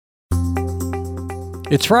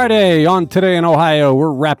It's Friday on Today in Ohio.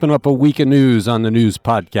 We're wrapping up a week of news on the news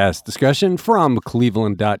podcast discussion from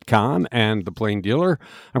Cleveland.com and The Plain Dealer.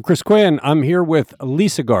 I'm Chris Quinn. I'm here with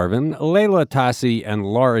Lisa Garvin, Layla Tassi, and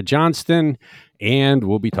Laura Johnston. And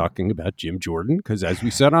we'll be talking about Jim Jordan because, as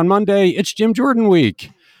we said on Monday, it's Jim Jordan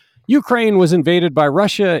week. Ukraine was invaded by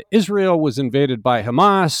Russia. Israel was invaded by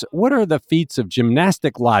Hamas. What are the feats of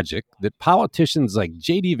gymnastic logic that politicians like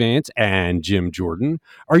JD Vance and Jim Jordan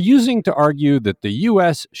are using to argue that the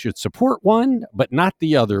U.S. should support one but not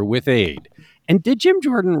the other with aid? And did Jim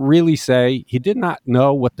Jordan really say he did not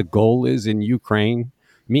know what the goal is in Ukraine?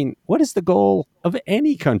 I mean, what is the goal of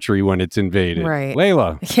any country when it's invaded? Right.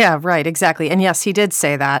 Layla. Yeah, right, exactly. And yes, he did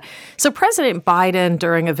say that. So President Biden,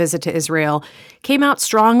 during a visit to Israel, came out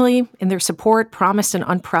strongly in their support, promised an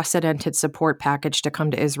unprecedented support package to come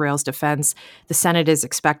to Israel's defense. The Senate is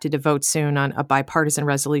expected to vote soon on a bipartisan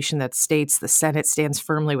resolution that states the Senate stands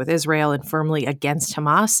firmly with Israel and firmly against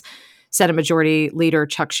Hamas. Senate Majority Leader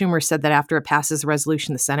Chuck Schumer said that after it passes the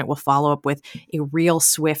resolution, the Senate will follow up with a real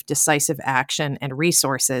swift, decisive action and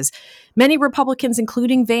resources. Many Republicans,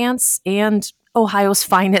 including Vance and Ohio's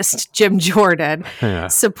finest, Jim Jordan,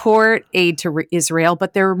 support aid to Israel,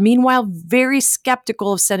 but they're meanwhile very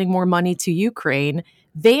skeptical of sending more money to Ukraine.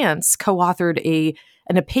 Vance co-authored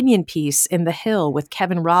an opinion piece in The Hill with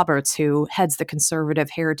Kevin Roberts, who heads the Conservative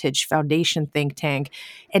Heritage Foundation think tank.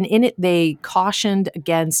 And in it, they cautioned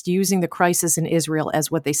against using the crisis in Israel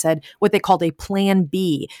as what they called a plan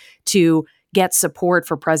B to get support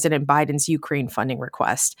for President Biden's Ukraine funding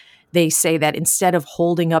request. They say that instead of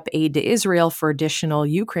holding up aid to Israel for additional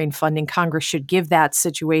Ukraine funding, Congress should give that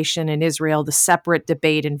situation in Israel the separate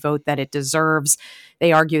debate and vote that it deserves.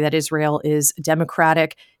 They argue that Israel is a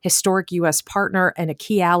democratic, historic U.S. partner and a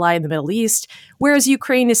key ally in the Middle East, whereas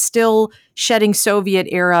Ukraine is still shedding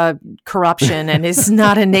Soviet-era corruption and is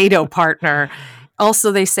not a NATO partner.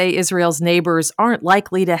 Also, they say Israel's neighbors aren't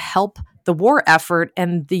likely to help the war effort,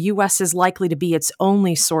 and the U.S. is likely to be its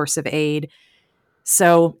only source of aid.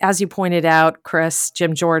 So, as you pointed out, Chris,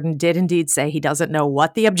 Jim Jordan did indeed say he doesn't know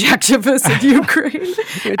what the objective is in Ukraine.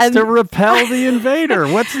 It's to repel the invader.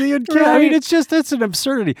 What's the right. I mean, it's an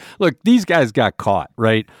absurdity. Look, these guys got caught,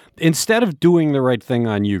 right? Instead of doing the right thing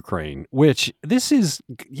on Ukraine, which this is,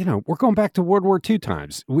 we're going back to World War II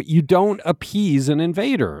times. You don't appease an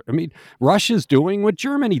invader. I mean, Russia's doing what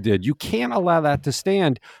Germany did. You can't allow that to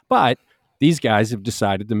stand. But these guys have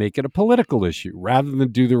decided to make it a political issue. Rather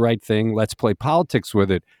than do the right thing, let's play politics with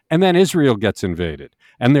it. And then Israel gets invaded.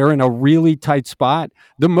 And they're in a really tight spot.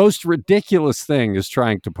 The most ridiculous thing is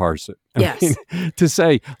trying to parse it. I mean, to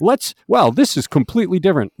say, this is completely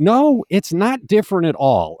different. No, it's not different at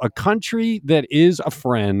all. A country that is a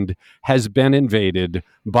friend has been invaded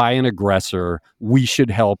by an aggressor. We should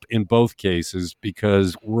help in both cases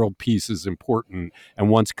because world peace is important. And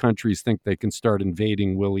once countries think they can start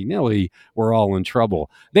invading willy-nilly, we're all in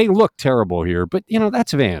trouble. They look terrible here, but,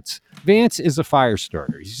 that's Vance. Vance is a fire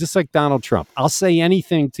starter. He's just like Donald Trump. I'll say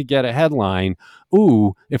anything to get a headline.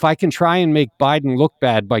 Ooh, if I can try and make Biden look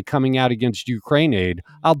bad by coming out against Ukraine aid,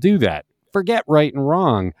 I'll do that. Forget right and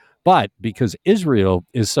wrong. But because Israel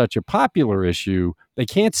is such a popular issue, they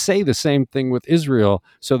can't say the same thing with Israel.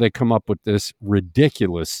 So they come up with this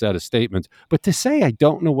ridiculous set of statements. But to say, I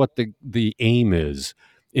don't know what the aim is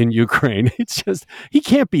in Ukraine, it's just, he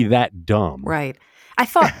can't be that dumb. Right. I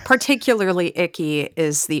thought particularly icky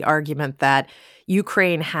is the argument that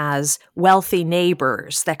Ukraine has wealthy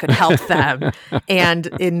neighbors that could help them. And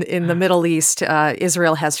in the Middle East,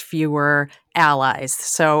 Israel has fewer allies.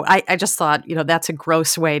 So I just thought, that's a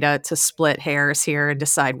gross way to split hairs here and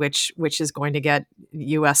decide which is going to get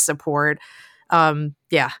U.S. support.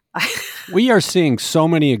 We are seeing so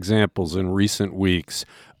many examples in recent weeks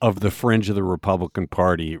of the fringe of the Republican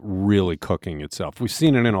Party really cooking itself. We've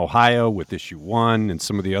seen it in Ohio with Issue 1 and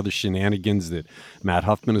some of the other shenanigans that Matt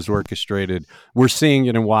Huffman has orchestrated. We're seeing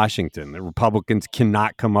it in Washington. The Republicans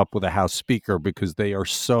cannot come up with a House Speaker because they are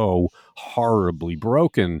so horribly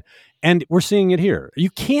broken. And we're seeing it here. You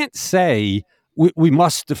can't say we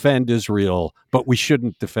must defend Israel, but we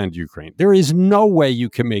shouldn't defend Ukraine. There is no way you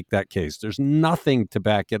can make that case. There's nothing to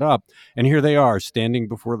back it up. And here they are standing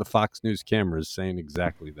before the Fox News cameras saying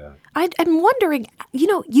exactly that. I'm wondering,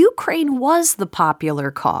 Ukraine was the popular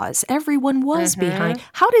cause. Everyone was behind.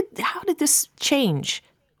 How did this change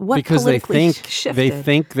What because politically shifted? they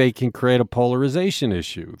think they can create a polarization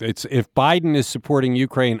issue. It's if Biden is supporting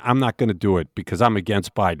Ukraine, I'm not going to do it because I'm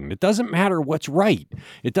against Biden. It doesn't matter what's right.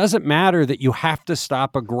 It doesn't matter that you have to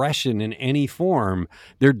stop aggression in any form.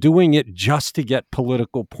 They're doing it just to get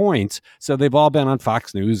political points. So they've all been on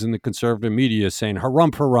Fox News and the conservative media saying,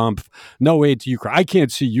 harumph, no aid to Ukraine. I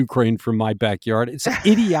can't see Ukraine from my backyard. It's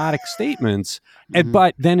idiotic statements.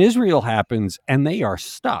 But then Israel happens and they are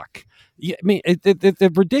stuck. Yeah, I mean,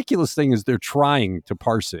 the ridiculous thing is they're trying to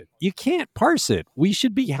parse it. You can't parse it. We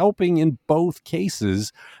should be helping in both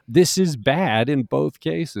cases. This is bad in both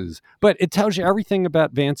cases. But it tells you everything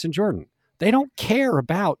about Vance and Jordan. They don't care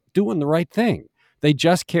about doing the right thing. They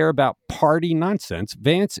just care about party nonsense.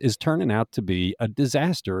 Vance is turning out to be a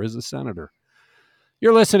disaster as a senator.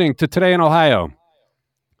 You're listening to Today in Ohio.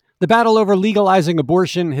 The battle over legalizing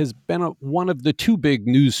abortion has been one of the two big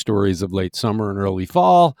news stories of late summer and early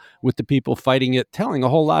fall, with the people fighting it telling a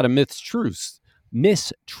whole lot of mistruths.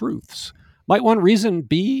 Might one reason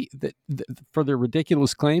be that for their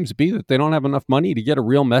ridiculous claims be that they don't have enough money to get a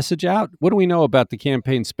real message out? What do we know about the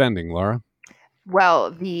campaign spending, Laura?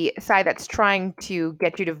 Well, the side that's trying to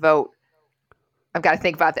get you to vote, I've got to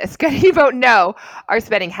think about this, get you to vote no, are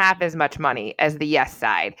spending half as much money as the yes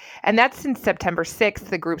side. And that's since September 6th.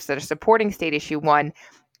 The groups that are supporting State Issue 1,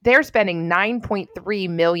 they're spending $9.3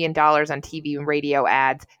 million on TV and radio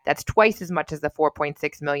ads. That's twice as much as the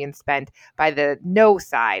 $4.6 million spent by the no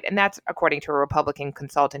side. And that's according to a Republican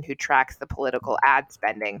consultant who tracks the political ad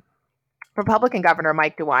spending. Republican Governor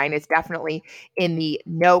Mike DeWine is definitely in the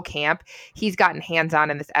no camp. He's gotten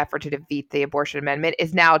hands-on in this effort to defeat the abortion amendment,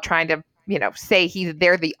 is now trying to say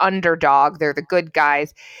they're the underdog, they're the good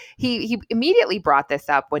guys. He immediately brought this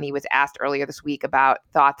up when he was asked earlier this week about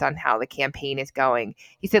thoughts on how the campaign is going.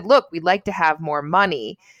 He said, look, we'd like to have more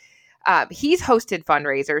money. He's hosted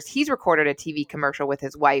fundraisers. He's recorded a TV commercial with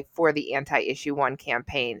his wife for the anti-Issue 1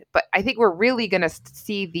 campaign. But I think we're really going to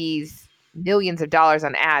see these millions of dollars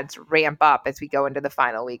on ads ramp up as we go into the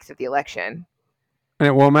final weeks of the election. And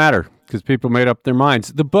it won't matter because people made up their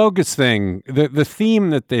minds. The bogus thing, the theme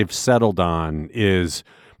that they've settled on is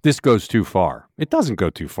this goes too far. It doesn't go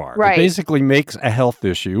too far. Right. It basically makes a health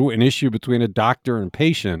issue, an issue between a doctor and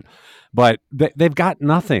patient, but they've got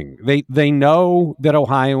nothing. They know that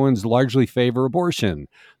Ohioans largely favor abortion.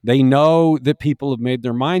 They know that people have made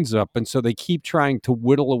their minds up, and so they keep trying to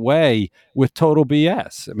whittle away with total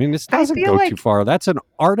BS. I mean, this doesn't go too far. That's an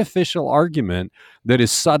artificial argument that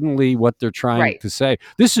is suddenly what they're trying to say.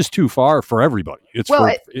 This is too far for everybody.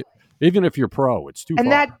 Even if you're pro, it's too far.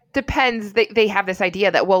 And that depends. They have this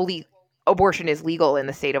idea that, abortion is legal in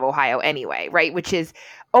the state of Ohio anyway, right? Which is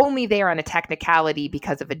only there on a technicality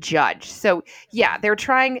because of a judge. So yeah,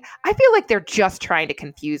 I feel like they're just trying to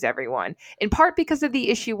confuse everyone, in part because of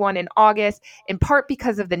the Issue 1 in August, in part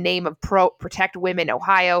because of the name of Protect Women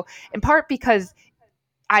Ohio, in part because,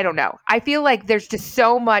 I don't know. I feel like there's just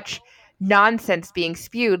so much nonsense being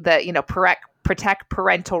spewed that, protect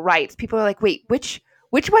parental rights. People are like, wait, which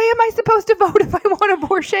way am I supposed to vote if I want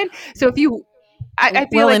abortion? So I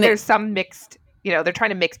feel like there's some mixed, they're trying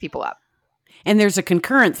to mix people up. And there's a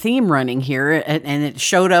concurrent theme running here, and it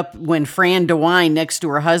showed up when Fran DeWine, next to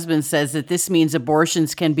her husband, says that this means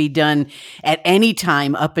abortions can be done at any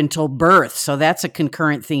time up until birth. So that's a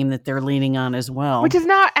concurrent theme that they're leaning on as well. Which is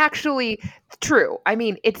not actually true. I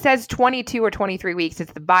mean, it says 22 or 23 weeks.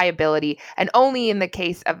 It's the viability. And only in the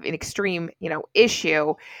case of an extreme,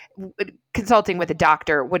 issue, consulting with a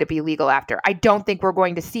doctor, would it be legal after. I don't think we're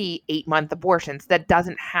going to see 8-month abortions. That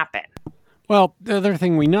doesn't happen. Well, the other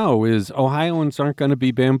thing we know is Ohioans aren't going to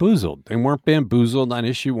be bamboozled. They weren't bamboozled on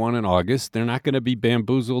Issue 1 in August. They're not going to be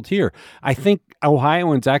bamboozled here. I think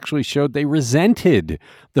Ohioans actually showed they resented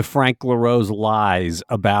the Frank LaRose lies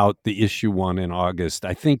about the Issue 1 in August.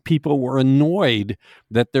 I think people were annoyed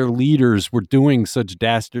that their leaders were doing such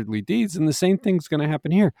dastardly deeds, and the same thing's going to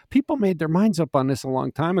happen here. People made their minds up on this a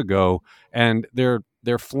long time ago, and they're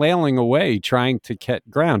flailing away trying to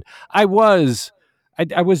get ground. I was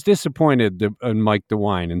disappointed in Mike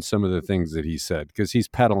DeWine and some of the things that he said, because he's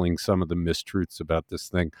peddling some of the mistruths about this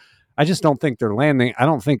thing. I just don't think they're landing. I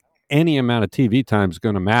don't think any amount of TV time is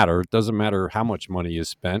going to matter. It doesn't matter how much money is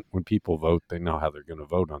spent. When people vote, they know how they're going to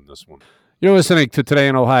vote on this one. You're listening to Today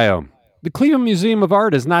in Ohio. The Cleveland Museum of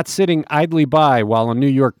Art is not sitting idly by while a New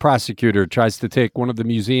York prosecutor tries to take one of the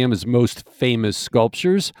museum's most famous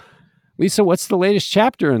sculptures. Lisa, what's the latest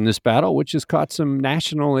chapter in this battle, which has caught some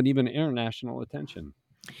national and even international attention?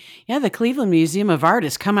 Yeah, the Cleveland Museum of Art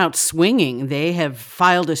has come out swinging. They have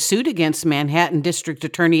filed a suit against Manhattan District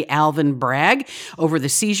Attorney Alvin Bragg over the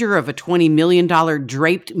seizure of a $20 million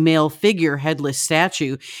draped male figure headless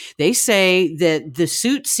statue. They say that the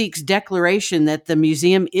suit seeks declaration that the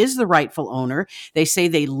museum is the rightful owner. They say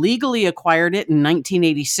they legally acquired it in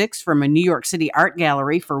 1986 from a New York City art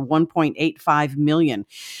gallery for $1.85 million.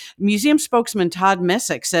 Museum spokesman Todd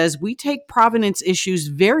Messick says, "We take provenance issues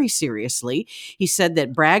very seriously." He said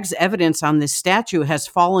that Bragg's evidence on this statue has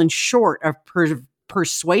fallen short of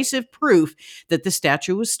persuasive proof that the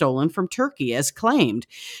statue was stolen from Turkey, as claimed.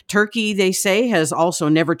 Turkey, they say, has also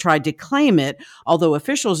never tried to claim it, although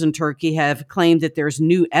officials in Turkey have claimed that there's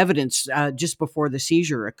new evidence just before the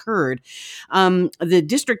seizure occurred. The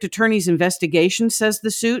district attorney's investigation, says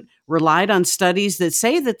the suit, relied on studies that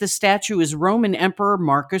say that the statue is Roman Emperor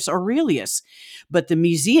Marcus Aurelius. But the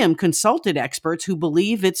museum consulted experts who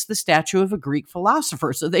believe it's the statue of a Greek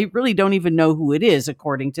philosopher, so they really don't even know who it is,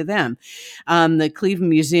 according to them. The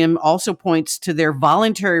Cleveland Museum also points to their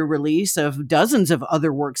voluntary release of dozens of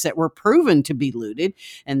other works that were proven to be looted,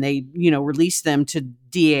 and they, released them to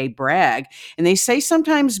DA Bragg. And they say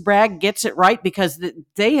sometimes Bragg gets it right because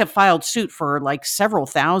they have filed suit for like several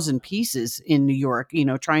thousand pieces in New York,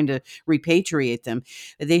 trying to repatriate them.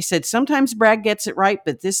 They said sometimes Bragg gets it right,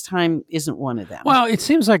 but this time isn't one of them. Well, it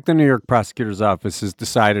seems like the New York prosecutor's office has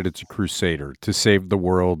decided it's a crusader to save the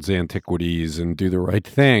world's antiquities and do the right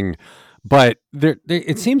thing. But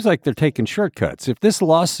it seems like they're taking shortcuts. If this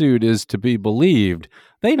lawsuit is to be believed,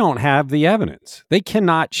 they don't have the evidence. They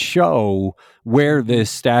cannot show where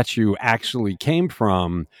this statue actually came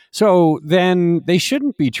from. So then they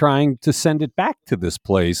shouldn't be trying to send it back to this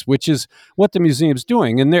place, which is what the museum's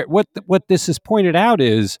doing. And what this has pointed out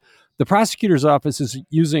is the prosecutor's office is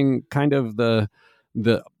using kind of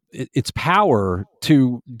its power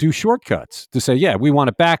to do shortcuts, to say, yeah, we want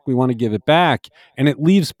it back, we want to give it back. And it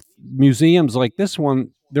leaves museums like this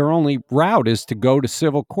one, their only route is to go to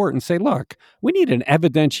civil court and say, look, we need an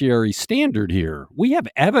evidentiary standard here. We have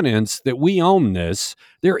evidence that we own this.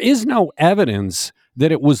 There is no evidence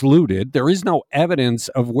that it was looted. There is no evidence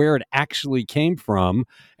of where it actually came from,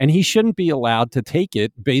 and he shouldn't be allowed to take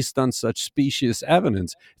it based on such specious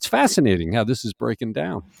evidence. It's fascinating how this is breaking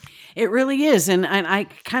down. It really is. And I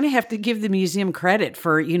kind of have to give the museum credit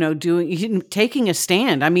for, taking a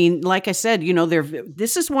stand. I mean, like I said,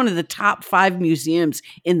 this is one of the top 5 museums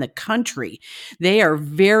in the country. They are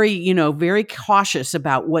very, very cautious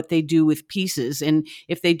about what they do with pieces. And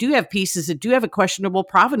if they do have pieces that do have a questionable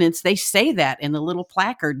provenance, they say that in the little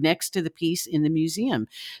placard next to the piece in the museum.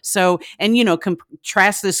 So, and,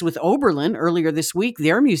 contrast this with Oberlin. Earlier this week,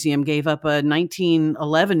 their museum gave up a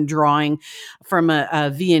 1911 drawing from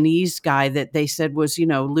a Viennese guy that they said was,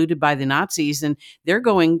 looted by the Nazis, and they're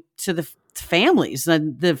going to the families.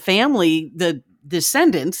 The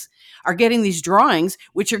descendants are getting these drawings,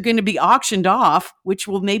 which are going to be auctioned off, which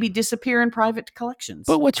will maybe disappear in private collections.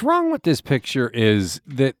 But what's wrong with this picture is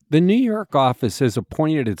that the New York office has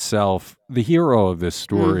appointed itself the hero of this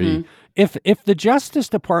story. Mm-hmm. If the Justice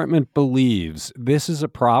Department believes this is a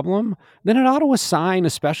problem, then it ought to assign a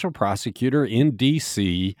special prosecutor in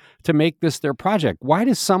D.C. to make this their project. Why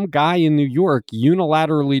does some guy in New York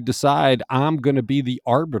unilaterally decide I'm going to be the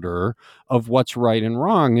arbiter of what's right and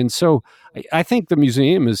wrong? And so I think the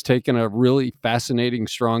museum has taken a really fascinating,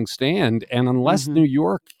 strong stand. And unless New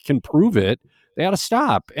York can prove it, they ought to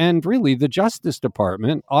stop. And really, the Justice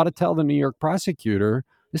Department ought to tell the New York prosecutor,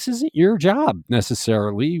 this isn't your job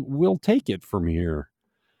necessarily. We'll take it from here.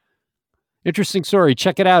 Interesting story.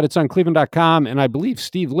 Check it out. It's on cleveland.com. And I believe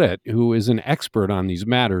Steve Litt, who is an expert on these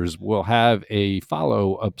matters, will have a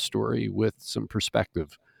follow-up story with some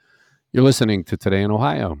perspective. You're listening to Today in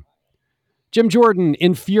Ohio. Jim Jordan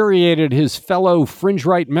infuriated his fellow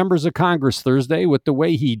fringe-right members of Congress Thursday with the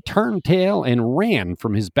way he turned tail and ran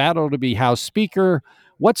from his battle to be House Speaker.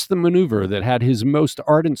 What's the maneuver that had his most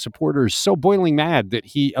ardent supporters so boiling mad that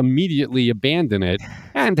he immediately abandoned it,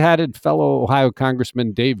 and had fellow Ohio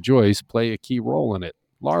Congressman Dave Joyce play a key role in it?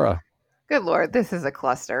 Laura. Good Lord, this is a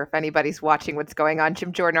cluster. If anybody's watching what's going on,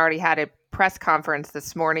 Jim Jordan already had a press conference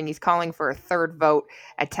this morning. He's calling for a third vote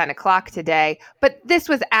at 10 o'clock today. But this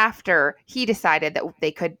was after he decided that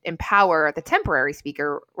they could empower the temporary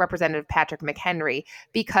speaker, Representative Patrick McHenry,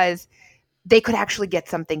 because they could actually get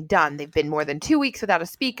something done. They've been more than 2 weeks without a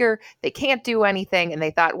speaker. They can't do anything. And they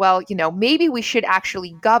thought, well, maybe we should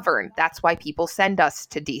actually govern. That's why people send us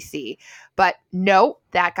to DC. But no,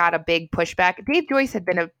 that got a big pushback. Dave Joyce had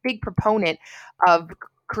been a big proponent of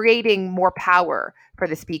creating more power for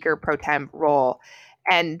the speaker pro tem role.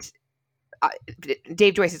 And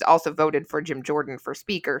Dave Joyce has also voted for Jim Jordan for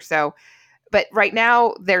speaker. So But right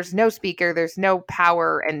now, there's no speaker, there's no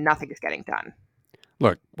power, and nothing is getting done.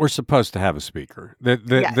 Look, we're supposed to have a speaker. Yes.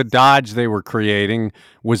 The dodge they were creating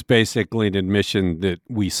was basically an admission that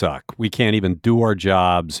we suck. We can't even do our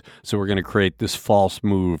jobs, so we're going to create this false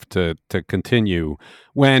move to continue.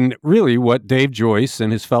 When really what Dave Joyce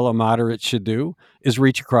and his fellow moderates should do is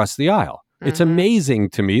reach across the aisle. It's amazing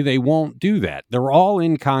to me they won't do that. They're all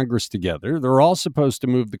in Congress together. They're all supposed to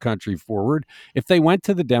move the country forward. If they went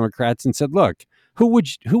to the Democrats and said, look, who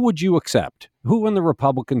would you accept? Who on the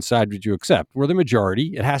Republican side would you accept? We're the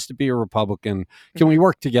majority. It has to be a Republican. Can we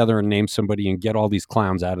work together and name somebody and get all these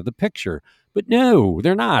clowns out of the picture? But no,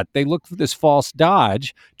 they're not. They look for this false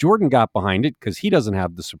dodge. Jordan got behind it because he doesn't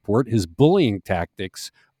have the support. His bullying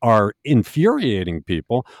tactics are infuriating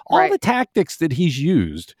people. All the tactics that he's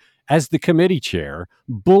used as the committee chair,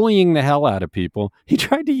 bullying the hell out of people, he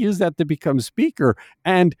tried to use that to become speaker.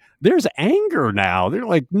 And there's anger now. They're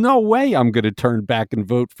like, no way I'm going to turn back and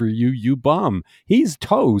vote for you, you bum. He's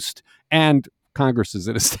toast. And Congress is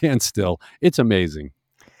at a standstill. It's amazing.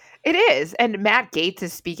 It is. And Matt Gaetz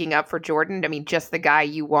is speaking up for Jordan. I mean, just the guy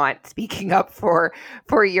you want speaking up for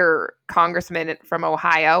your congressman from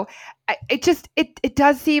Ohio. It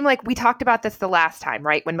does seem like we talked about this the last time,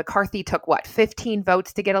 right? When McCarthy took 15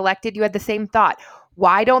 votes to get elected, you had the same thought.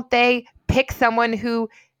 Why don't they pick someone who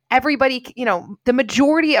everybody, the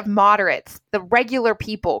majority of moderates, the regular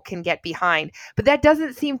people can get behind? But that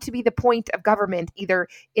doesn't seem to be the point of government, either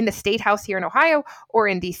in the state house here in Ohio or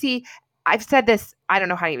in DC. I've said this, I don't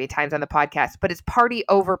know how many times on the podcast, but it's party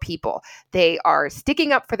over people. They are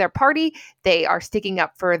sticking up for their party. They are sticking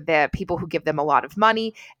up for the people who give them a lot of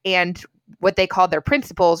money and what they call their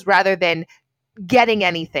principles, rather than getting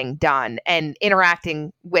anything done and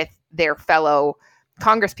interacting with their fellow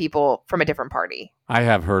congresspeople from a different party. I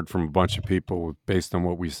have heard from a bunch of people, based on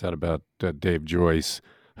what we said about Dave Joyce,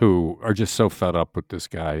 who are just so fed up with this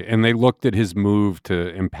guy. And they looked at his move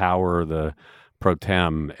to empower the pro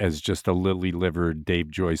tem as just a lily-livered Dave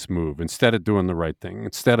Joyce move. Instead of doing the right thing,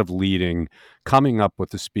 instead of leading, coming up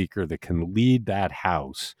with a speaker that can lead that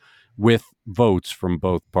house with votes from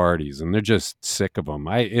both parties. And they're just sick of him.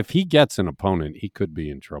 If he gets an opponent, he could be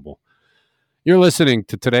in trouble. You're listening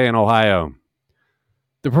to Today in Ohio.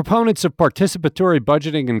 The proponents of participatory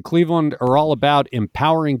budgeting in Cleveland are all about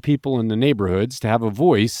empowering people in the neighborhoods to have a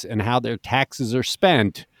voice in how their taxes are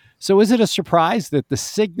spent. So is it a surprise that the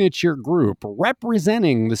signature group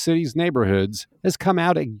representing the city's neighborhoods has come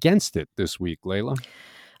out against it this week, Layla?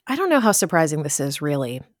 I don't know how surprising this is,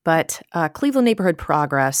 really, but Cleveland Neighborhood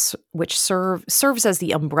Progress, which serves as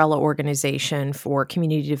the umbrella organization for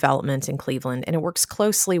community development in Cleveland, and it works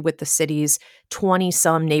closely with the city's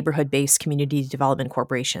 20-some neighborhood-based community development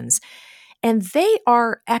corporations. And they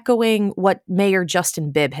are echoing what Mayor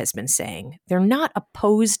Justin Bibb has been saying. They're not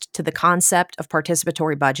opposed to the concept of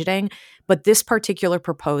participatory budgeting, but this particular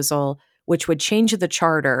proposal, which would change the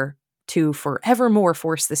charter to forevermore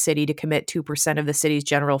force the city to commit 2% of the city's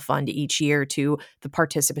general fund each year to the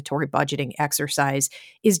participatory budgeting exercise,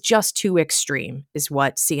 is just too extreme, is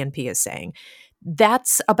what CNP is saying.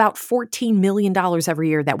 That's about $14 million every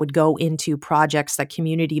year that would go into projects that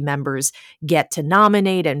community members get to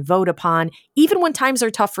nominate and vote upon, even when times are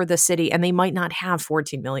tough for the city and they might not have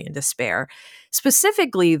 $14 million to spare.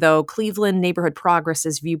 Specifically, though, Cleveland Neighborhood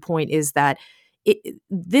Progress's viewpoint is that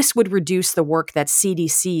this would reduce the work that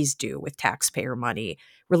CDCs do with taxpayer money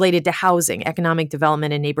related to housing, economic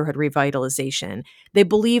development, and neighborhood revitalization. They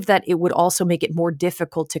believe that it would also make it more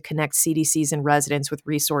difficult to connect CDCs and residents with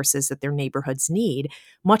resources that their neighborhoods need.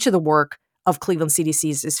 Much of the work of Cleveland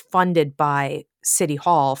CDCs is funded by City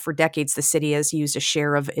Hall. For decades, the city has used a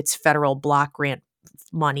share of its federal block grant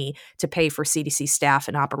money to pay for CDC staff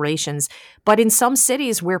and operations. But in some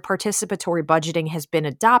cities where participatory budgeting has been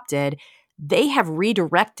adopted, they have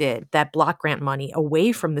redirected that block grant money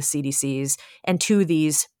away from the CDCs and to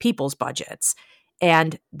these people's budgets.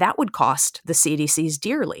 And that would cost the CDCs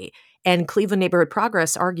dearly. And Cleveland Neighborhood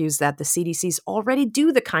Progress argues that the CDCs already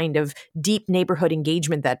do the kind of deep neighborhood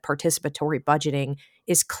engagement that participatory budgeting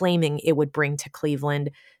is claiming it would bring to Cleveland.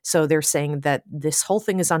 So they're saying that this whole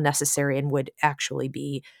thing is unnecessary and would actually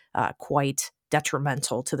be quite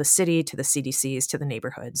detrimental to the city, to the CDCs, to the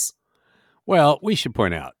neighborhoods. Well, we should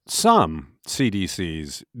point out some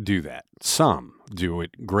CDCs do that. Some do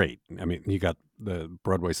it great. I mean, you got the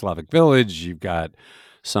Broadway Slavic Village. You've got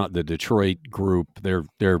the Detroit group.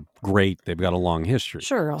 They're great. They've got a long history.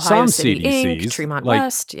 Sure, Ohio some City CDCs, Inc., Tremont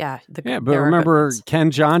West. Yeah, but remember Ken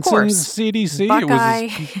Johnson's CDC? Buckeye.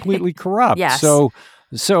 It was completely corrupt. Yes.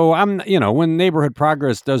 So I'm, when Neighborhood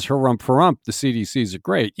Progress does her rump for rump, the CDCs are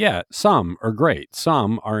great. Yeah, some are great.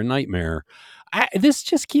 Some are a nightmare. This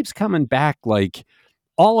just keeps coming back like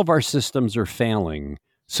all of our systems are failing.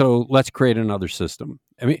 So let's create another system.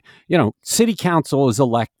 I mean, city council is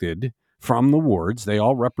elected from the wards. They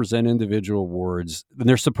all represent individual wards, and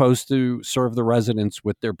they're supposed to serve the residents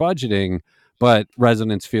with their budgeting, but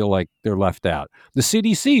residents feel like they're left out. The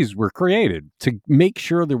CDCs were created to make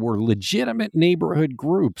sure there were legitimate neighborhood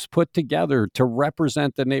groups put together to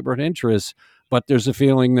represent the neighborhood interests, but there's a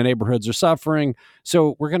feeling the neighborhoods are suffering.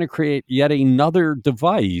 So we're going to create yet another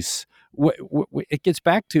device. It gets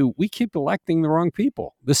back to, we keep electing the wrong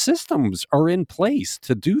people. The systems are in place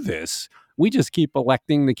to do this. We just keep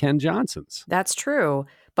electing the Ken Johnsons. That's true.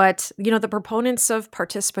 But, the proponents of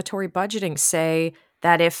participatory budgeting say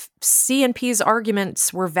that if CNP's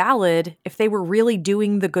arguments were valid, if they were really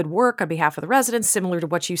doing the good work on behalf of the residents, similar to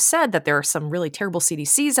what you said, that there are some really terrible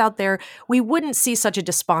CDCs out there, we wouldn't see such a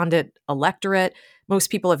despondent electorate. Most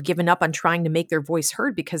people have given up on trying to make their voice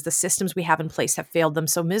heard because the systems we have in place have failed them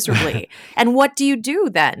so miserably. And what do you do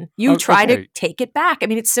then? You try to take it back. I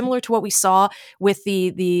mean, it's similar to what we saw with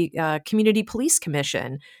the Community Police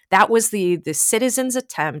Commission. That was the citizens'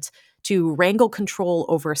 attempt to wrangle control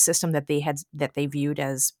over a system that they viewed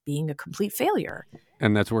as being a complete failure.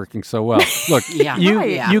 And that's working so well. Look,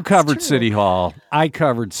 you covered City Hall. I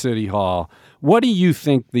covered City Hall. What do you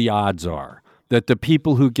think the odds are that the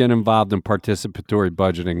people who get involved in participatory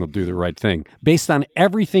budgeting will do the right thing based on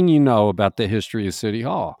everything you know about the history of City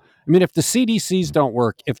Hall? I mean, if the CDCs don't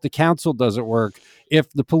work, if the council doesn't work, if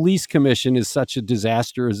the police commission is such a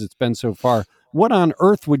disaster as it's been so far, what on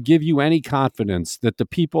earth would give you any confidence that the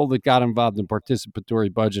people that got involved in participatory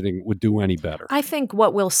budgeting would do any better? I think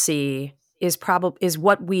what we'll see is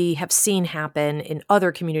what we have seen happen in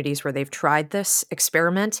other communities where they've tried this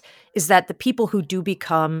experiment, is that the people who do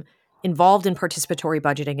become involved in participatory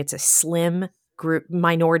budgeting, it's a slim group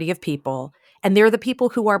minority of people, and they're the people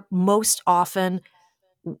who are most often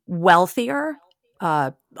wealthier.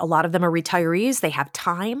 A lot of them are retirees. They have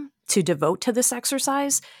time to devote to this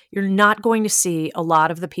exercise. You're not going to see a lot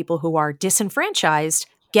of the people who are disenfranchised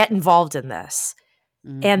get involved in this.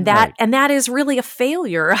 And that is really a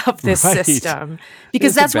failure of this system,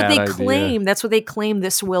 because that's what they claim. That's what they claim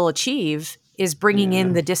this will achieve, is bringing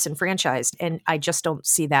in the disenfranchised. And I just don't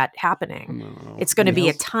see that happening. No. It's going to be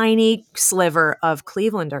a tiny sliver of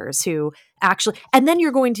Clevelanders who actually, and then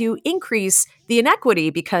you're going to increase the inequity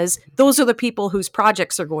because those are the people whose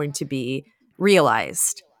projects are going to be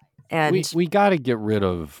realized. And we got to get rid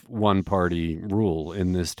of one party rule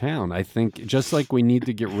in this town. I think just like we need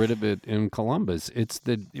to get rid of it in Columbus, it's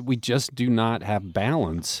that we just do not have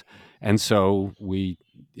balance. And so we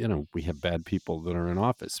have bad people that are in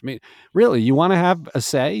office. I mean, really, you want to have a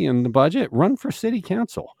say in the budget, run for city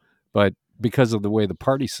council. But because of the way the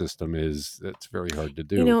party system is, it's very hard to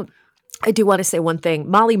do. I do want to say one thing.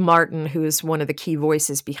 Molly Martin, who is one of the key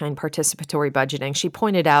voices behind participatory budgeting, she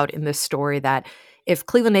pointed out in this story that if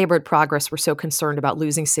Cleveland Neighborhood Progress were so concerned about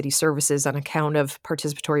losing city services on account of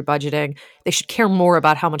participatory budgeting, they should care more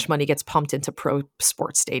about how much money gets pumped into pro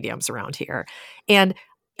sports stadiums around here. And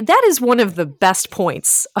that is one of the best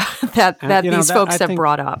points that these folks have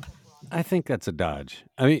brought up. I think that's a dodge.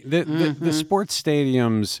 I mean, the sports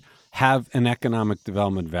stadiums have an economic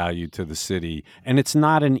development value to the city, and it's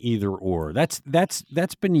not an either or. That's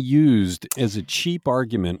been used as a cheap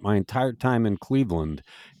argument my entire time in Cleveland,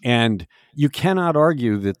 and you cannot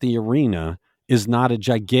argue that the arena is not a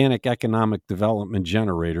gigantic economic development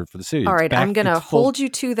generator for the city. All right, I'm going to hold you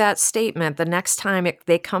to that statement the next time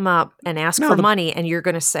they come up and ask for money, and you're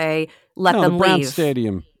going to say, let them leave.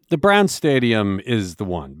 The Brown Stadium is the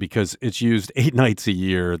one because it's used 8 nights a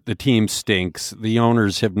year. The team stinks. The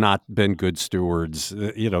owners have not been good stewards.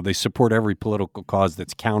 They support every political cause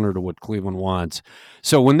that's counter to what Cleveland wants.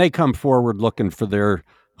 So when they come forward looking for their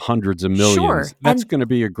hundreds of millions, that's going to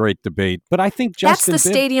be a great debate. But I think that's the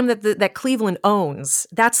stadium that Cleveland owns.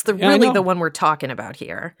 That's the one we're talking about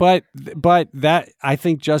here. But that, I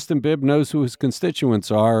think Justin Bibb knows who his constituents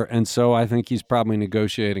are, and so I think he's probably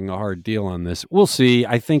negotiating a hard deal on this. We'll see.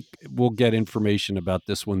 I think we'll get information about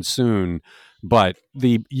this one soon. But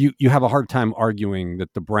you have a hard time arguing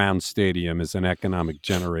that the Brown Stadium is an economic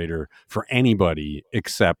generator for anybody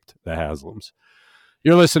except the Haslams.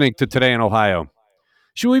 You're listening to Today in Ohio.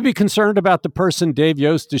 Should we be concerned about the person Dave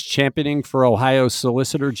Yost is championing for Ohio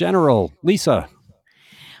Solicitor General? Lisa.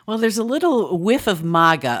 Well, there's a little whiff of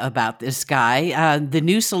MAGA about this guy. The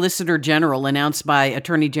new Solicitor General announced by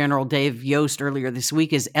Attorney General Dave Yost earlier this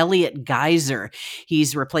week is Elliot Geiser.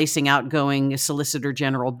 He's replacing outgoing Solicitor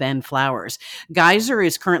General Ben Flowers. Geiser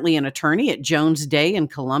is currently an attorney at Jones Day in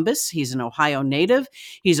Columbus. He's an Ohio native.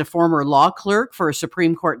 He's a former law clerk for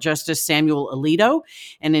Supreme Court Justice Samuel Alito.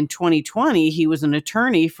 And in 2020, he was an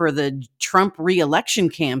attorney for the Trump re-election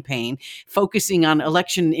campaign, focusing on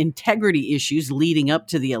election integrity issues leading up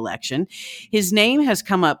to the election. His name has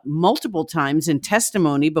come up multiple times in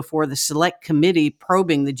testimony before the select committee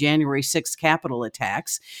probing the January 6th Capitol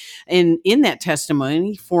attacks. And in that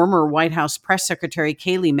testimony, former White House Press Secretary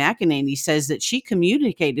Kayleigh McEnany says that she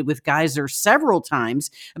communicated with Geiser several times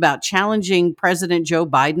about challenging President Joe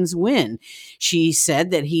Biden's win. She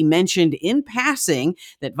said that he mentioned in passing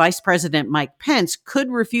that Vice President Mike Pence could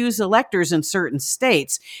refuse electors in certain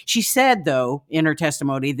states. She said, though, in her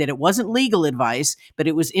testimony, that it wasn't legal advice, but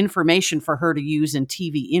it was information for her to use in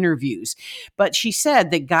TV interviews. But she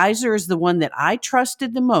said that Geiser is the one that I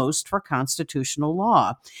trusted the most for constitutional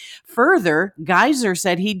law. Further, Geiser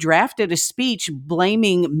said he drafted a speech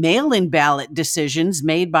blaming mail-in ballot decisions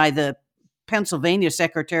made by the Pennsylvania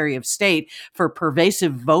Secretary of State for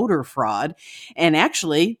pervasive voter fraud. And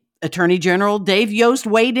actually, Attorney General Dave Yost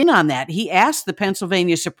weighed in on that. He asked the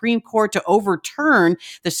Pennsylvania Supreme Court to overturn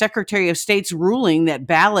the Secretary of State's ruling that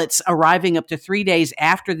ballots arriving up to 3 days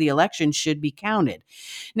after the election should be counted.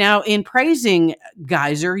 Now, in praising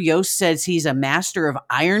Geiser, Yost says he's a master of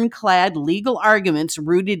ironclad legal arguments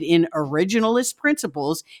rooted in originalist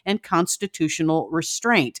principles and constitutional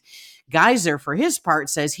restraint. Geiser, for his part,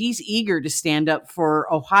 says he's eager to stand up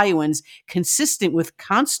for Ohioans consistent with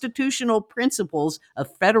constitutional principles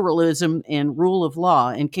of federalism and rule of law.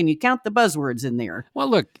 And can you count the buzzwords in there? Well,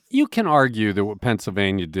 look, you can argue that what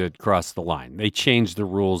Pennsylvania did crossed the line. They changed the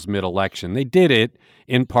rules mid-election. They did it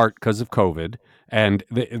in part because of COVID and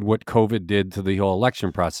what COVID did to the whole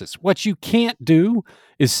election process. What you can't do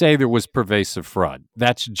is say there was pervasive fraud.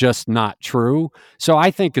 That's just not true. So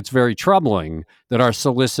I think it's very troubling that our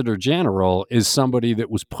Solicitor General is somebody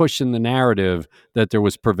that was pushing the narrative that there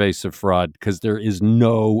was pervasive fraud, because there is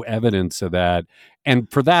no evidence of that.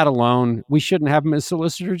 And for that alone, we shouldn't have him as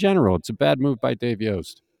Solicitor General. It's a bad move by Dave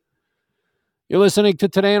Yost. You're listening to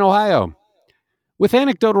Today in Ohio. With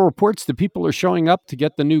anecdotal reports that people are showing up to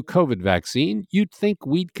get the new COVID vaccine, you'd think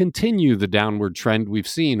we'd continue the downward trend we've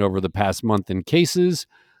seen over the past month in cases.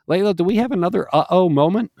 Layla, do we have another uh-oh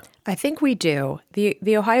moment? I think we do.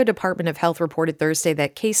 The Ohio Department of Health reported Thursday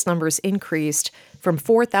that case numbers increased from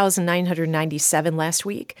 4,997 last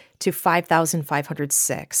week to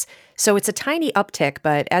 5,506. So it's a tiny uptick,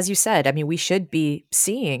 but as you said, I mean, we should be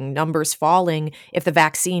seeing numbers falling if the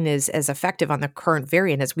vaccine is as effective on the current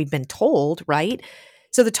variant as we've been told, right?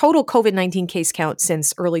 So the total COVID-19 case count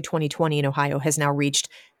since early 2020 in Ohio has now reached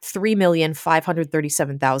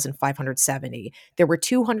 3,537,570. There were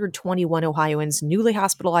 221 Ohioans newly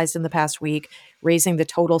hospitalized in the past week, raising the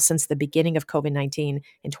total since the beginning of COVID-19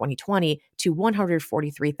 in 2020 to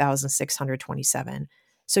 143,627.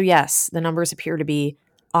 So yes, the numbers appear to be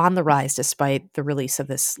on the rise despite the release of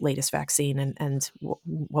this latest vaccine. And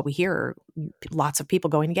what we hear are lots of people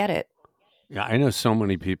going to get it. Yeah, I know so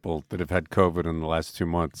many people that have had COVID in the last 2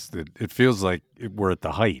 months that it feels like we're at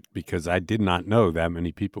the height, because I did not know that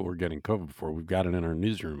many people were getting COVID before. We've got it in our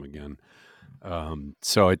newsroom again.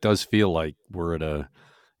 So it does feel like we're at a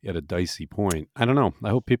dicey point. I don't know. I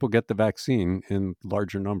hope people get the vaccine in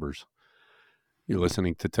larger numbers. You're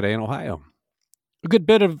listening to Today in Ohio. A good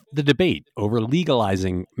bit of the debate over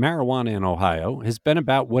legalizing marijuana in Ohio has been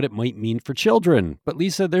about what it might mean for children. But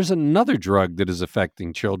Lisa, there's another drug that is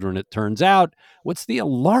affecting children, it turns out. What's the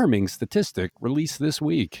alarming statistic released this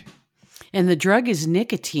week? And the drug is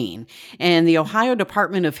nicotine. And the Ohio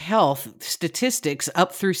Department of Health statistics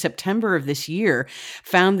up through September of this year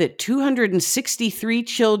found that 263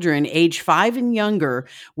 children age 5 and younger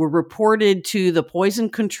were reported to the Poison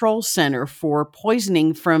Control Center for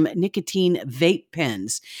poisoning from nicotine vape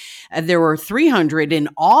pens. There were 300 in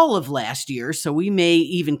all of last year, so we may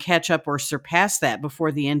even catch up or surpass that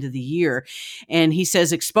before the end of the year. And he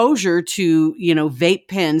says exposure to, vape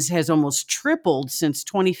pens has almost tripled since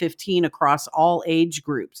 2015 across all age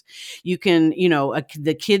groups. You can,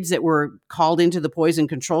 the kids that were called into the Poison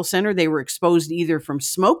Control Center, they were exposed either from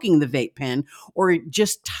smoking the vape pen or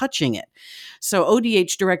just touching it. So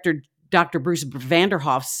ODH Director Dr. Bruce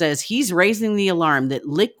Vanderhoff says he's raising the alarm that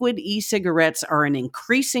liquid e-cigarettes are an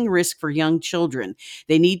increasing risk for young children.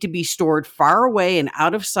 They need to be stored far away and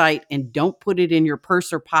out of sight, and don't put it in your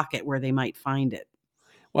purse or pocket where they might find it.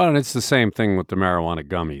 Well, and it's the same thing with the marijuana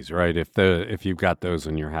gummies, right? If you've got those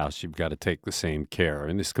in your house, you've got to take the same care.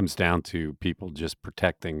 And this comes down to people just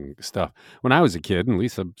protecting stuff. When I was a kid, and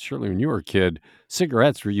Lisa, surely when you were a kid,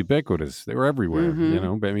 cigarettes were ubiquitous. They were everywhere, you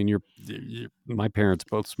know? But I mean, my parents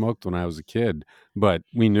both smoked when I was a kid, but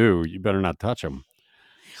we knew you better not touch them.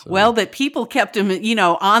 So. Well, that people kept them,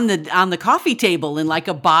 on the coffee table in like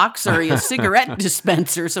a box or a cigarette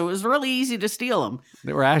dispenser, so it was really easy to steal them.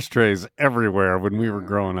 There were ashtrays everywhere when we were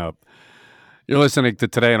growing up. You're listening to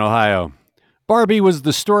Today in Ohio. Barbie was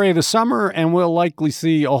the story of the summer, and we'll likely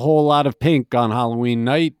see a whole lot of pink on Halloween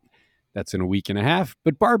night. That's in a week and a half.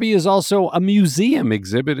 But Barbie is also a museum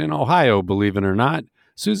exhibit in Ohio, believe it or not.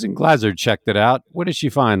 Susan Glazer checked it out. What did she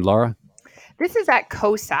find, Laura? This is at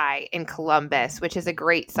COSI in Columbus, which is a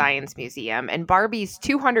great science museum. And Barbie's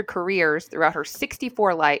 200 careers throughout her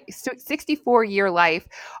 64-year life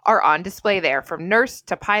are on display there, from nurse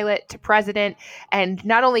to pilot to president. And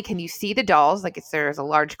not only can you see the dolls, there's a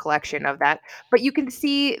large collection of that, but you can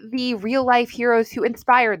see the real-life heroes who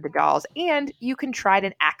inspired the dolls, and you can try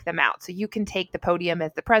to act them out. So you can take the podium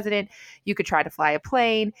as the president, you could try to fly a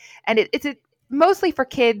plane, and it's mostly for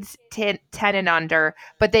kids 10 and under,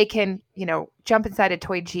 but they can, jump inside a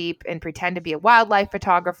toy Jeep and pretend to be a wildlife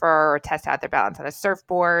photographer or test out their balance on a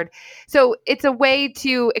surfboard. So it's a way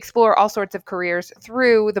to explore all sorts of careers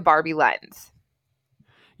through the Barbie lens.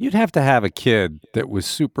 You'd have to have a kid that was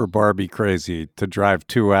super Barbie crazy to drive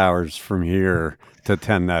 2 hours from here to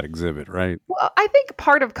attend that exhibit, right? Well, I think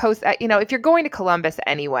part of if you're going to Columbus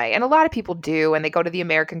anyway, and a lot of people do, and they go to the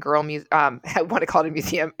American Girl Museum, I want to call it a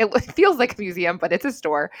museum. It feels like a museum, but it's a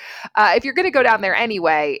store. If you're going to go down there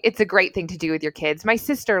anyway, it's a great thing to do with your kids. My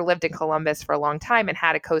sister lived in Columbus for a long time and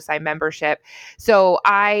had a COSI membership. So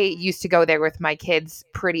I used to go there with my kids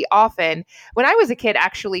pretty often. When I was a kid,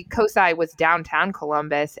 actually, COSI was downtown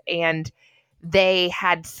Columbus, and they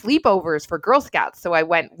had sleepovers for Girl Scouts. So I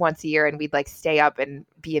went once a year and we'd stay up and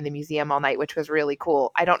be in the museum all night, which was really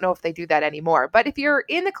cool. I don't know if they do that anymore, but if you're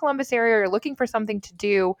in the Columbus area, you're looking for something to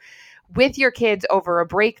do with your kids over a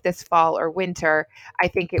break this fall or winter, I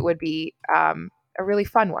think it would be a really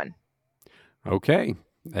fun one. Okay.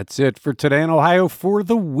 That's it for Today in Ohio for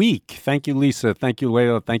the week. Thank you, Lisa. Thank you,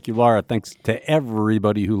 Layla. Thank you, Laura. Thanks to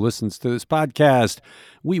everybody who listens to this podcast.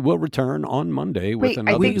 We will return on Monday with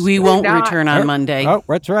another. We won't return on Monday. Oh,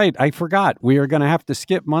 that's right. I forgot. We are going to have to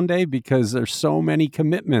skip Monday because there's so many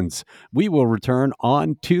commitments. We will return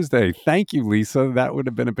on Tuesday. Thank you, Lisa. That would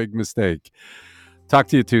have been a big mistake. Talk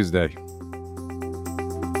to you Tuesday.